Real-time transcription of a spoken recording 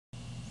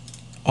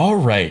All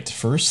right,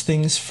 first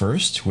things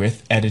first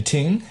with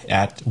editing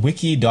at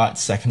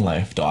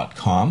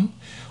wiki.secondlife.com.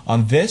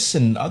 On this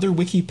and other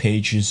wiki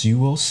pages, you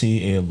will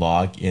see a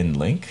login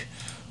link.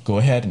 Go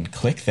ahead and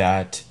click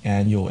that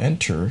and you'll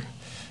enter,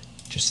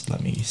 just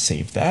let me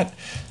save that,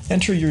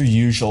 enter your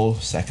usual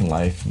Second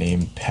Life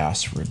name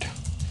password,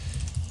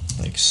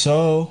 like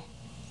so.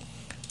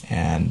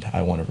 And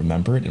I want to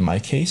remember it in my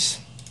case.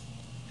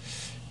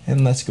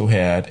 And let's go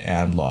ahead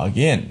and log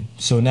in.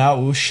 So now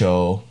it will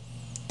show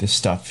this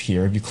stuff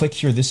here. If you click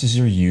here, this is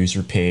your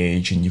user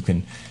page, and you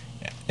can,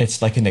 it's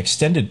like an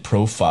extended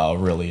profile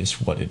really is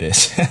what it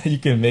is. You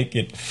can make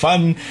it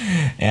fun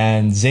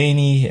and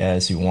zany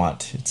as you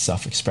want. It's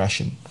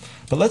self-expression.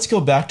 But let's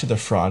go back to the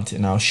front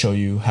and I'll show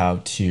you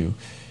how to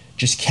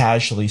just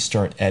casually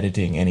start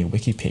editing any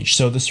wiki page.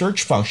 So the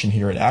search function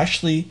here, it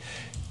actually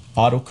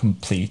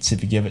auto-completes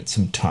if you give it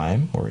some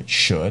time, or it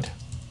should.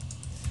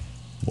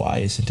 Why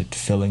isn't it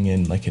filling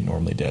in like it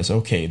normally does?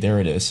 Okay, there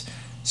it is.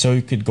 So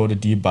you could go to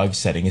debug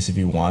settings if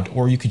you want,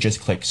 or you could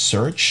just click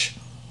search.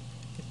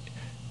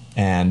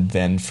 And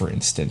then, for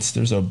instance,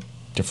 there's a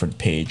different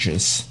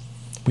pages.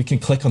 We can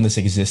click on this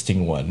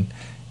existing one.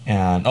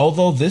 And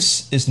although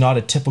this is not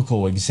a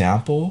typical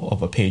example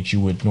of a page you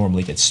would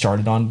normally get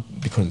started on,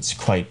 because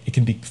it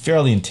can be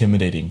fairly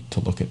intimidating to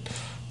look at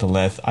the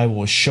length, I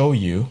will show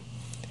you.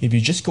 If you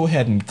just go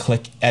ahead and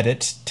click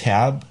Edit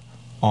tab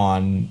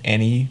on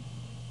any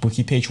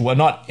wiki page, well,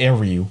 not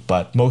every,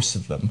 but most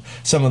of them.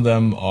 Some of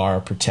them are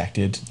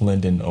protected,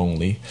 Linden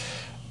only,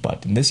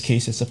 but in this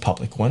case it's a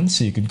public one,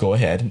 so you can go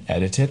ahead and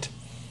edit it,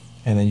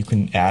 and then you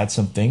can add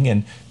something.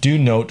 And do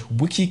note,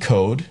 wiki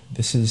code,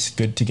 this is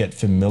good to get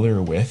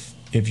familiar with.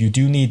 If you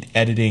do need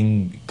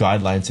editing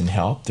guidelines and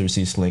help, there's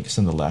these links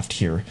on the left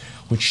here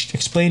which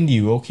explain to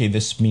you, okay,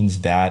 this means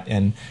that.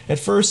 And at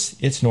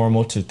first it's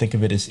normal to think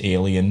of it as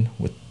alien,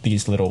 with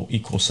these little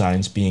equal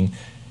signs being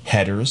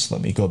headers.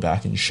 Let me go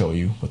back and show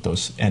you what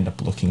those end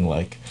up looking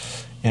like,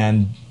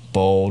 and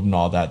bold and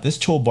all that. This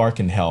toolbar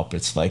can help.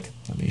 It's like,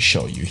 let me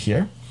show you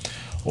here.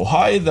 Well,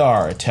 hi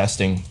there,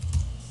 testing.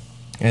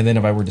 And then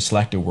if I were to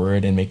select a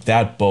word and make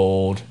that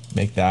bold,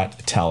 make that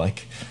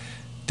italic,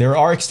 there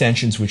are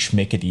extensions which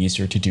make it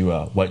easier to do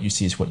a what you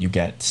see is what you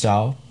get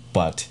style,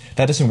 but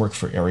that doesn't work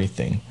for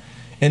everything.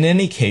 In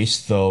any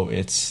case, though,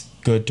 it's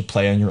good to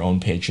play on your own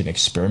page and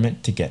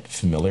experiment to get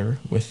familiar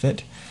with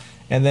it.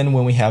 And then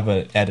when we have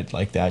an edit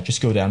like that,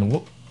 just go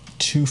down,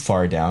 too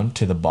far down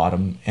to the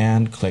bottom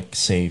and click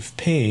Save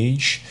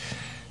Page.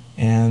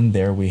 And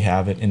there we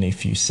have it. In a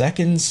few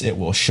seconds, it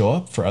will show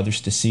up for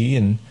others to see,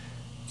 and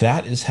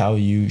that is how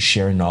you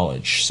share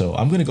knowledge. So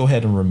I'm going to go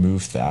ahead and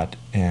remove that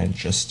and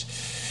just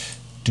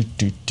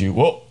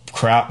whoa,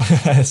 crap.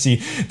 See,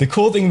 the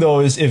cool thing though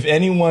is if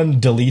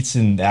anyone deletes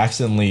and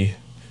accidentally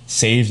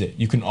saves it,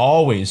 you can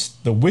always,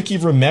 the wiki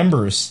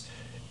remembers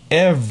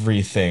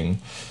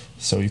everything.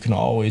 So you can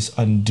always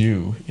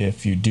undo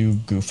if you do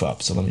goof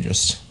up. So let me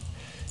just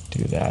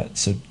do that.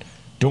 So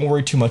don't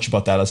worry too much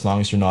about that as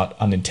long as you're not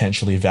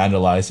unintentionally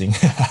vandalizing,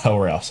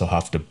 or else I'll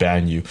have to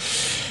ban you.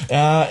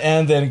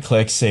 And then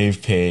click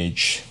Save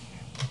Page.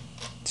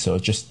 So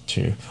just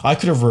to, I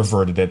could have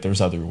reverted it. There's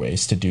other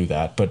ways to do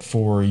that, but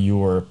for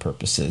your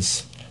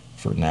purposes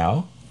for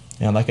now.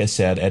 And like I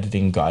said,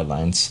 editing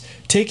guidelines,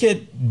 take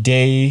it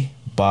day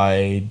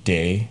by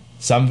day.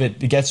 Some of it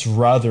gets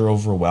rather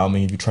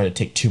overwhelming if you try to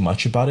take too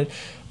much about it.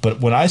 But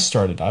when I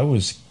started, I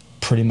was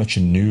pretty much a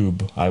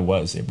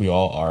noob. We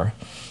all are.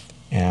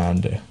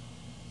 And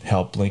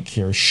help link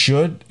here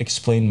should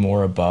explain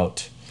more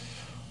about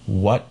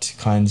what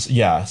kinds.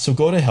 Yeah, so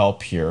go to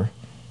help here.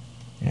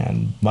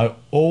 And my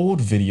old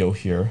video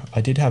here,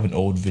 I did have an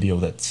old video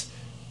that's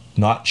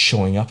not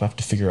showing up. I have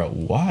to figure out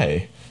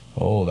why.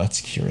 Oh,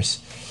 that's curious.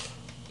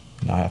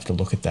 Now I have to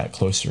look at that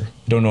closer.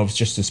 I don't know if it's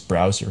just this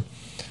browser.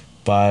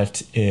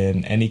 But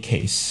in any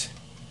case,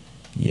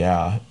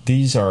 yeah,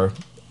 these are a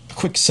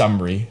quick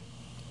summary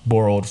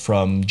borrowed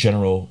from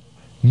General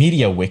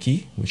Media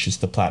Wiki, which is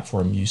the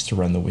platform used to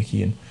run the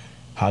wiki, and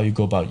how you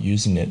go about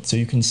using it. So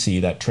you can see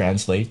that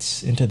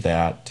translates into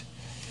that.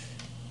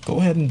 Go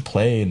ahead and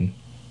play and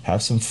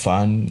have some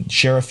fun,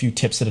 share a few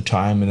tips at a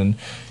time, and then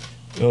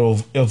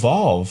it'll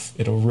evolve.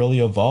 It'll really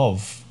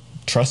evolve.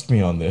 Trust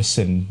me on this.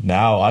 And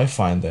now I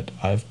find that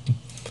I've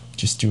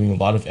just doing a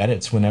lot of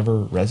edits whenever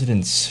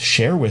residents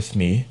share with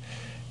me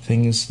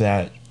things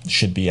that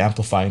should be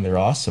amplifying their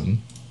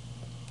awesome.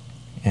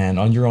 And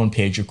on your own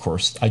page, of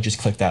course, I just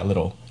click that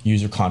little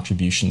user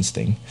contributions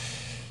thing.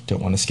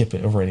 Don't want to skip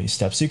it over any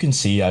steps. So you can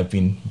see I've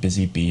been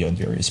busy bee on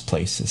various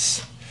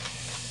places.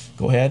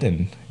 Go ahead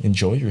and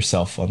enjoy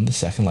yourself on the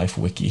Second Life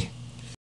Wiki.